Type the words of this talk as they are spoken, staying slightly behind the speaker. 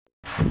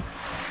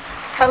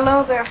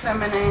Hello there,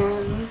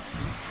 feminines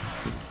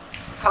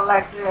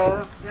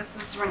collective.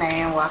 This is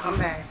Renee and welcome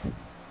back.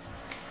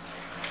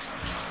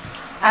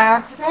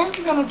 Today I'm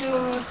going to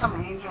do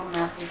some angel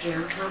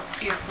messages. Let's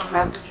get some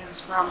messages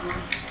from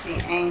the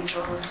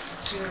angels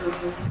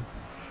to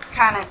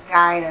kind of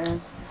guide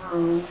us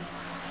through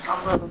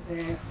a little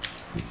bit.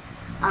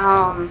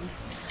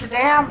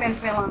 Today I've been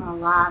feeling a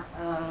lot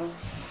of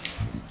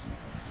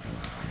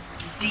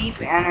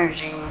deep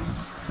energy.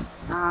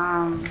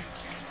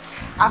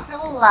 I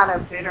feel a lot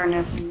of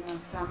bitterness in the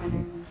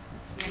feminine,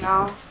 you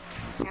know,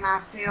 and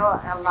I feel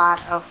a lot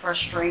of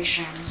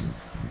frustration.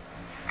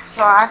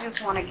 So I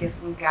just want to get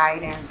some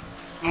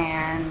guidance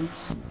and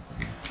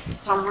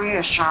some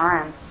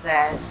reassurance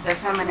that the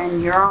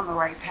feminine, you're on the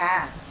right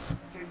path.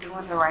 You're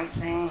doing the right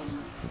thing.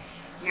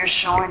 You're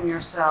showing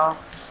yourself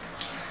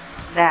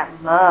that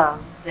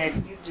love that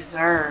you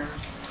deserve,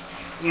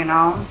 you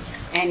know,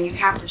 and you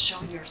have to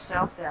show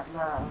yourself that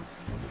love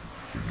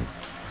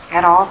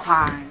at all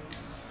times.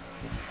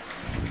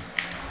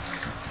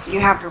 You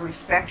have to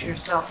respect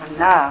yourself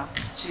enough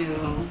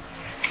to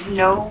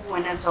know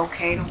when it's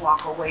okay to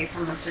walk away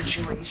from a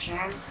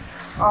situation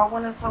or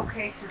when it's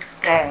okay to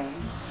stay,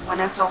 when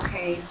it's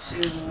okay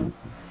to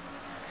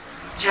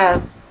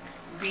just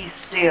be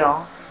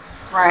still,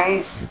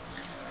 right?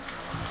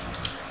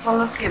 So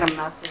let's get a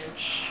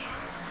message.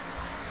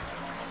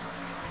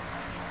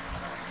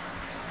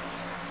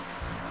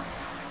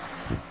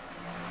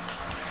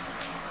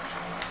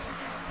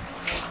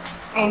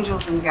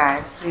 Angels and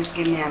guides, please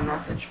give me a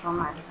message from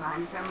my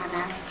Divine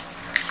Feminine.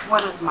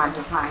 What does my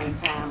Divine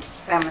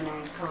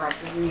Feminine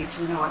collective need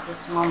to know at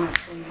this moment,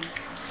 please?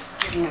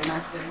 Give me a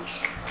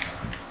message.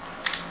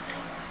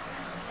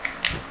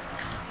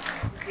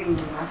 Give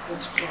me a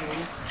message,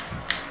 please.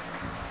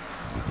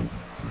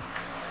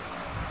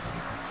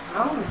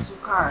 Oh, 2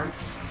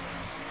 cards.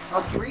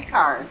 Oh, 3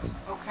 cards.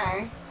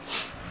 Okay.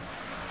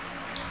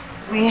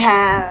 We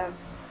have,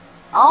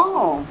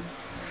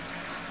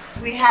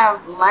 we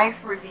have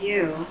Life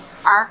Review.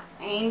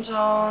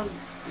 Archangel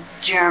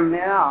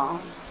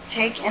Jeremiel.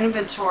 Take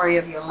inventory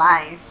of your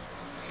life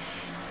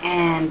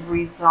and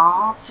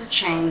resolve to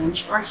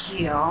change or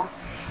heal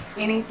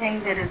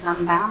anything that is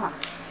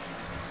unbalanced.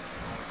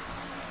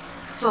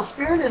 So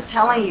Spirit is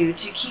telling you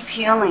to keep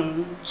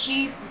healing,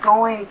 keep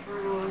going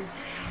through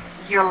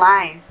your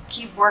life,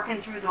 keep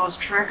working through those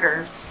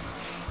triggers,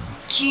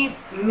 keep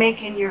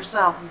making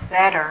yourself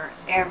better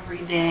every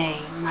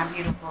day, my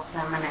beautiful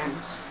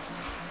feminines.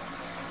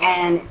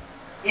 And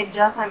it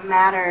doesn't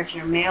matter if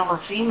you're male or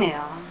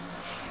female.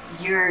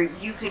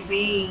 You could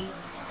be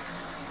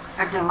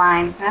a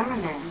divine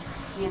feminine.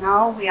 You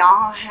know, we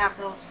all have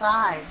those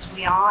sides.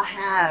 We all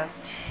have,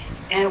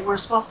 and we're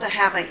supposed to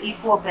have an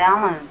equal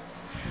balance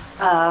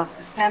of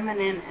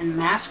feminine and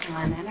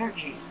masculine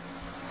energy.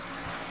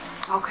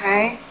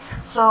 Okay?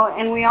 So,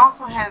 and we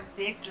also have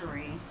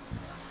victory.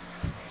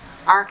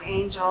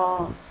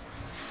 Archangel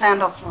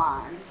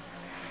Sandalphon.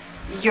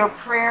 Your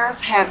prayers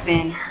have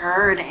been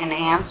heard and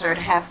answered.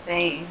 Have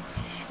faith.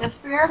 The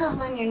Spirit is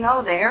letting you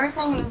know that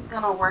everything is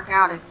going to work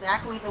out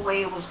exactly the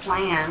way it was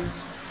planned.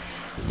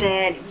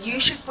 That you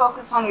should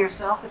focus on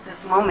yourself at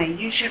this moment.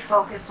 You should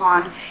focus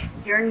on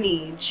your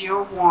needs,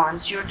 your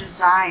wants, your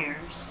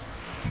desires.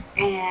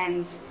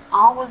 And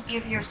always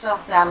give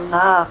yourself that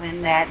love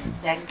and that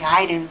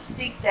guidance.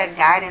 Seek that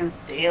guidance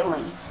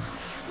daily.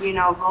 You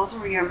know, go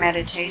through your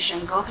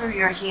meditation. Go through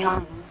your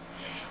healing.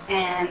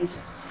 And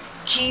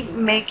keep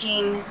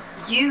making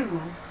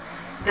you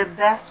the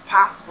best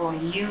possible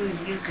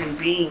you can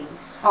be,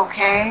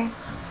 okay?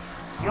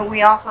 And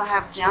we also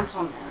have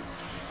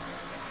gentleness.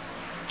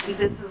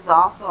 This is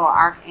also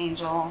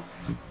Archangel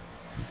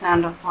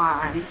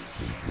Sandalphon.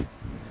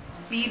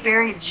 Be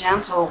very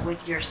gentle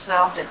with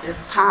yourself at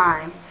this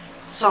time.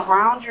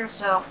 Surround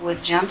yourself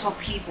with gentle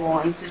people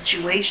and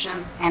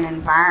situations and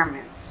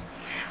environments.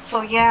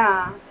 So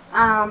yeah,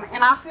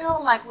 and I feel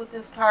like with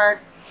this card,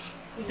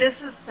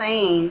 this is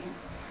saying,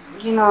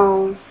 you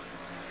know,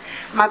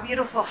 my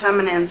beautiful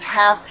feminines,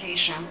 have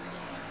patience.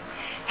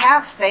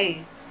 Have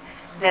faith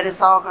that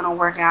it's all going to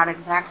work out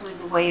exactly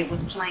the way it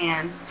was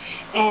planned.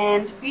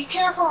 And be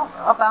careful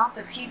about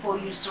the people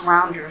you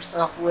surround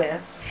yourself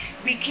with.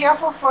 Be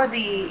careful for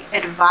the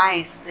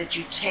advice that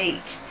you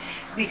take,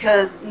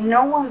 because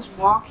no one's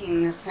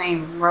walking the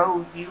same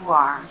road you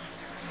are.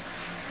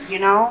 You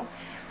know?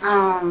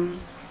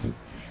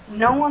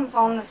 No one's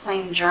on the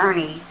same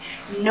journey.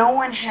 No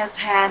one has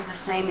had the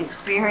same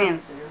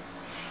experiences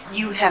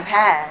you have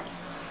had.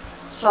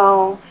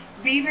 So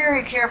be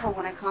very careful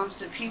when it comes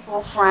to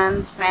people,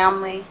 friends,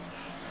 family,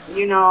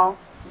 you know,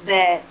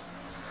 that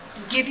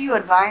give you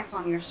advice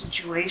on your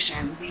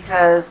situation,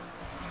 because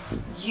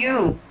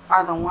you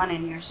are the one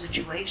in your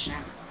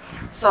situation.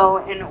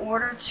 So in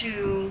order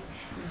to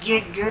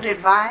get good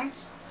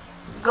advice,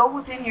 go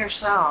within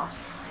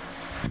yourself.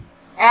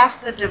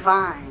 Ask the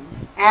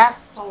divine,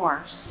 ask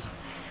source,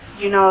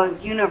 you know,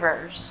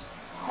 universe,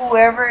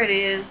 whoever it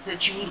is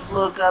that you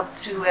look up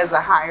to as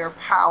a higher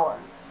power.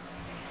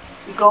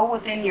 Go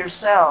within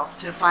yourself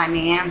to find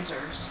the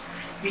answers.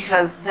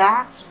 because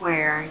that's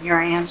where your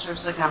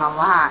answers are going to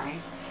lie,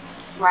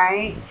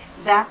 right?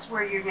 That's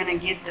where you're going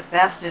to get the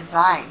best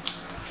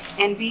advice.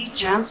 And be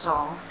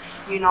gentle.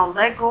 You know,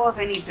 let go of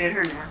any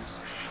bitterness,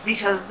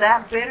 because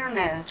that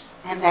bitterness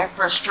and that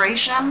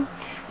frustration,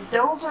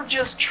 those are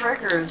just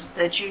triggers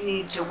that you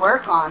need to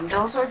work on.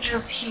 Those are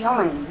just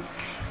healing,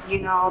 you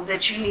know,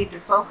 that you need to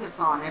focus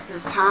on at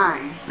this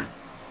time.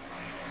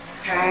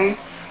 Okay?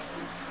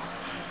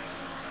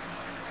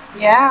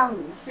 Yeah,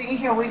 see,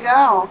 here we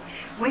go.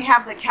 We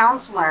have the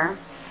counselor,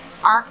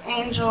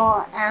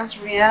 Archangel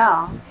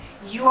Azrael.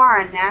 You are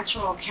a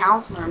natural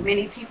counselor.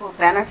 Many people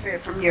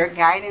benefit from your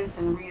guidance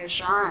and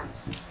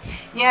reassurance.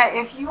 Yeah,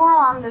 if you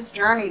are on this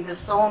journey, the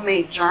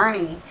soulmate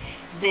journey,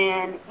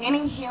 then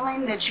any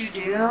healing that you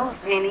do,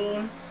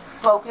 any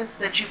focus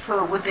that you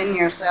put within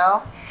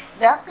yourself,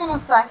 that's going to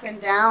siphon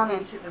down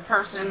into the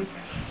person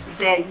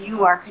that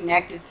you are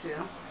connected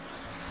to.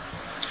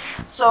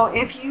 So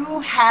if you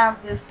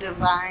have this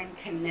divine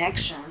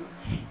connection,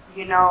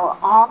 you know,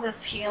 all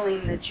this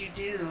healing that you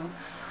do,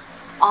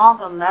 all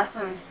the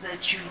lessons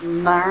that you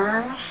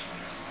learn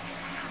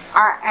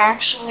are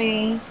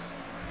actually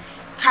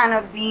kind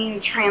of being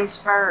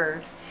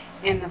transferred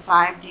in the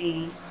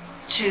 5D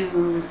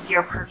to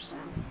your person,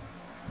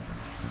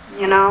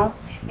 you know.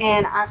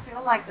 And I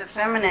feel like the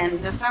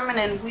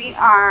feminine, we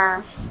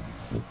are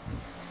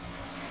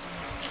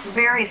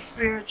very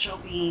spiritual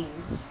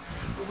beings.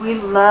 We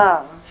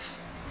love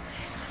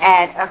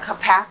at a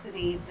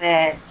capacity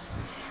that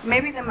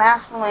maybe the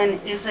masculine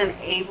isn't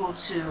able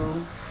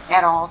to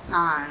at all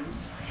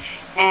times.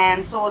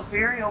 And so it's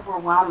very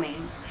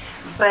overwhelming.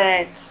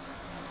 But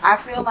I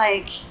feel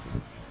like,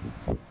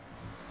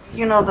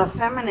 you know, the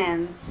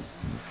feminines,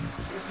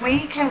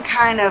 we can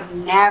kind of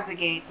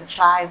navigate the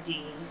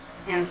 5D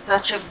in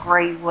such a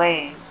great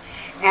way.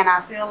 And I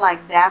feel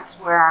like that's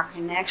where our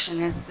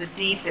connection is the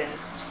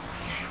deepest.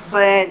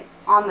 But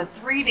on the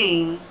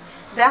 3D,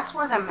 that's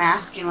where the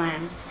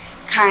masculine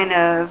kind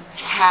of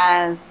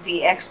has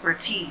the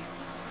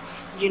expertise.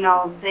 You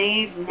know,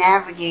 they've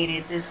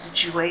navigated this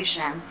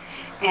situation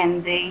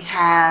and they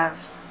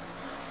have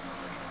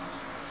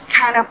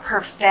kind of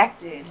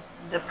perfected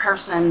the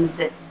person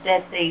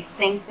that they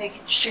think they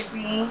should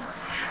be,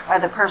 or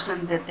the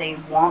person that they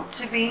want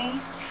to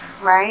be,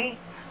 right?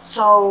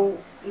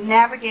 So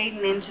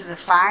navigating into the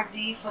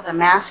 5D for the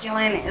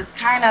masculine is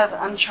kind of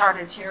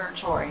uncharted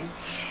territory.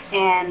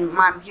 And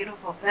my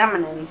beautiful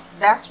feminines,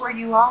 that's where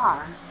you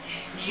are.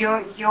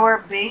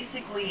 You're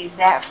basically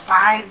that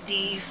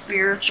 5D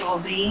spiritual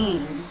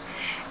being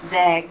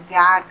that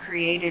God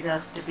created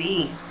us to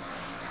be.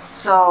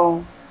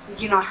 So,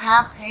 you know,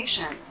 have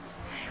patience.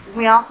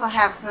 We also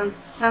have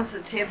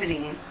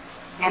sensitivity,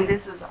 and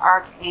this is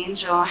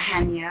Archangel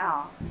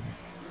Haniel.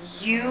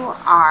 You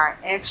are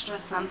extra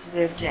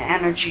sensitive to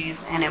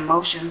energies and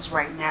emotions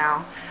right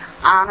now.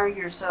 Honor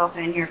yourself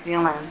and your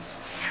feelings.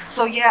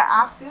 So yeah,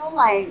 I feel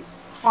like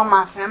for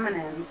my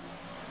feminines,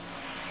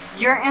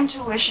 your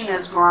intuition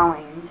is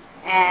growing,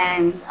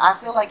 and I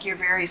feel like you're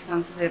very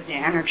sensitive to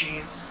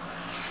energies.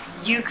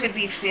 You could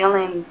be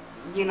feeling,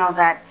 you know,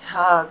 that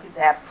tug,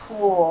 that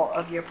pull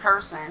of your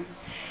person,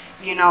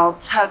 you know,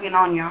 tugging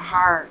on your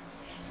heart.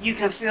 You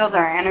can feel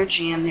their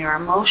energy and their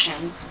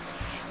emotions.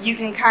 You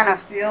can kind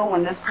of feel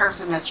when this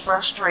person is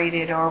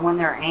frustrated or when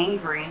they're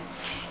angry.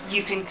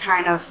 You can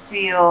kind of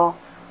feel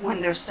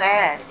when they're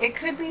sad. It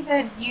could be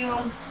that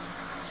you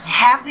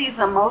have these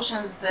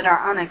emotions that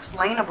are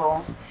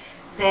unexplainable,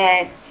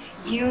 that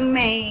you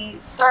may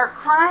start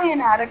crying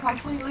out of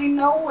completely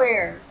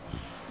nowhere,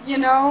 you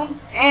know,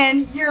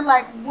 and you're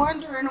like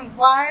wondering,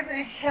 why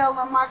the hell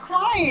am I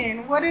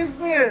crying? What is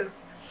this?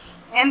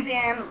 And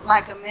then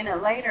like a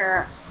minute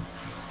later,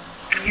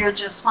 you're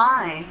just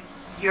fine.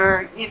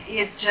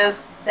 It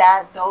just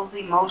that those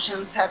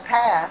emotions have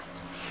passed.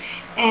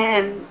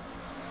 And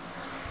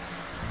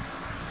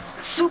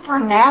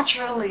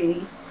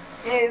supernaturally,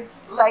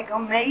 it's like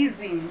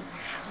amazing.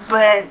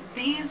 But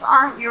these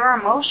aren't your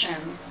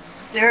emotions.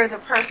 They're the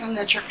person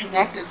that you're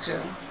connected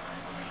to.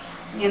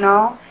 You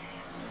know,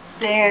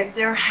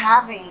 they're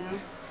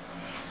having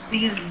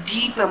these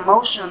deep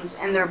emotions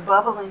and they're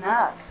bubbling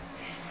up.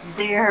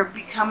 They're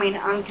becoming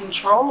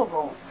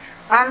uncontrollable,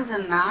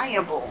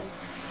 undeniable.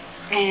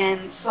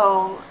 And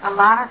so a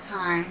lot of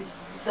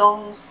times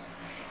those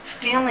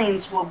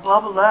feelings will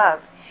bubble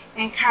up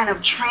and kind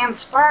of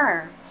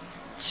transfer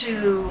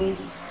to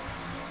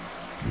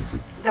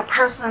the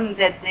person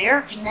that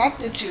they're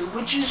connected to,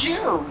 which is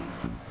you.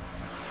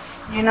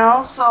 You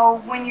know,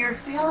 so when you're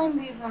feeling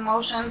these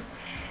emotions,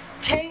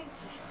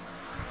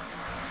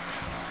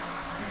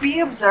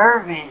 be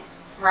observant,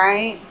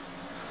 right,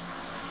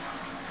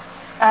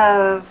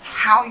 of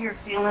how you're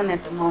feeling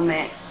at the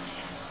moment.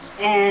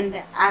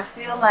 And I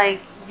feel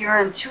like your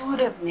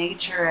intuitive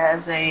nature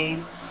as a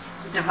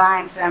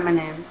divine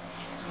feminine,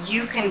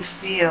 you can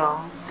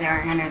feel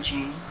their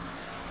energy.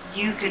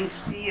 You can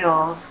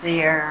feel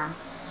their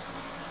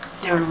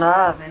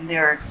love and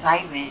their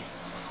excitement,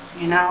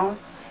 you know,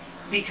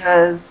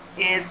 because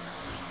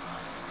it's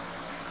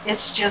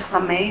just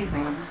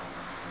amazing.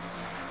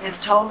 is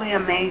totally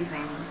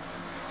amazing.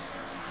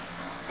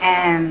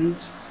 And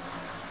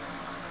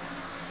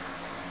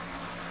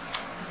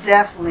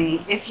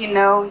definitely, if you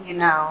know, you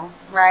know,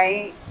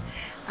 right?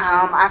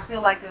 I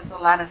feel like there's a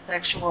lot of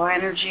sexual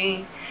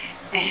energy,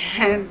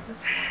 and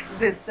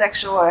this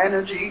sexual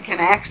energy can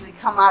actually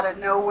come out of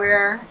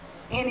nowhere,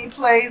 any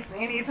place,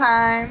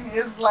 anytime.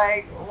 It's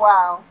like,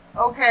 wow,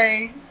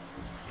 okay,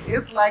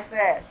 it's like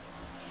that.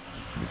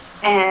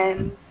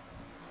 And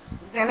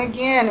then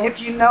again, if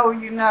you know,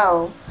 you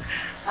know.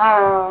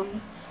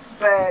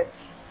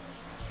 But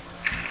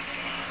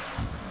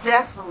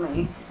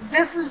definitely,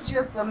 this is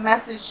just a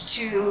message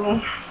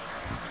to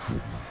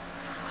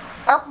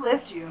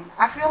uplift you.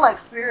 I feel like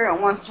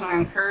Spirit wants to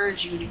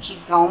encourage you to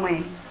keep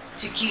going,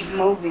 to keep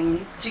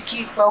moving, to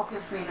keep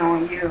focusing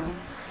on you.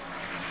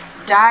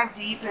 Dive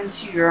deep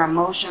into your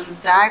emotions,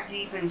 dive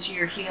deep into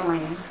your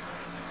healing.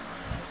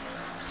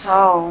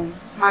 So,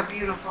 my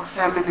beautiful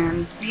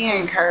feminines, be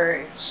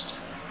encouraged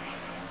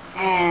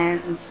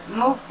and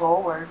move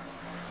forward.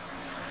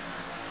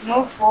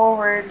 Move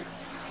forward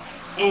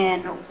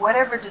in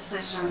whatever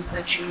decisions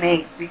that you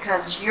make,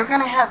 because you're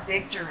going to have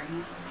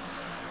victory.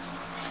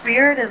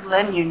 Spirit is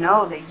letting you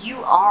know that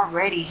you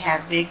already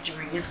have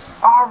victory. It's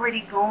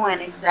already going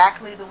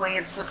exactly the way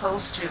it's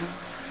supposed to.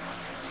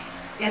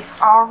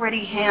 It's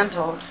already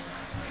handled.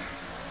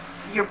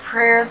 Your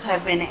prayers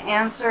have been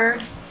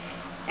answered,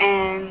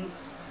 and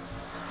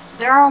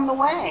they're on the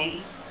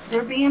way.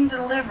 They're being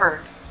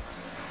delivered.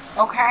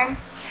 Okay?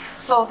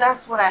 So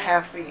that's what I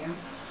have for you.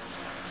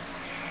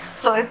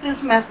 So if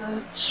this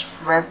message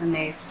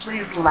resonates,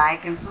 please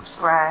like and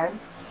subscribe.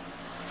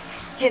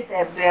 Hit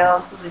that bell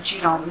so that you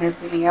don't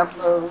miss any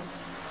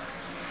uploads.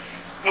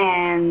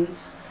 And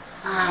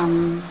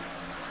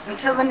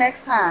until the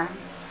next time,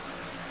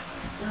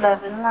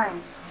 love and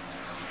light.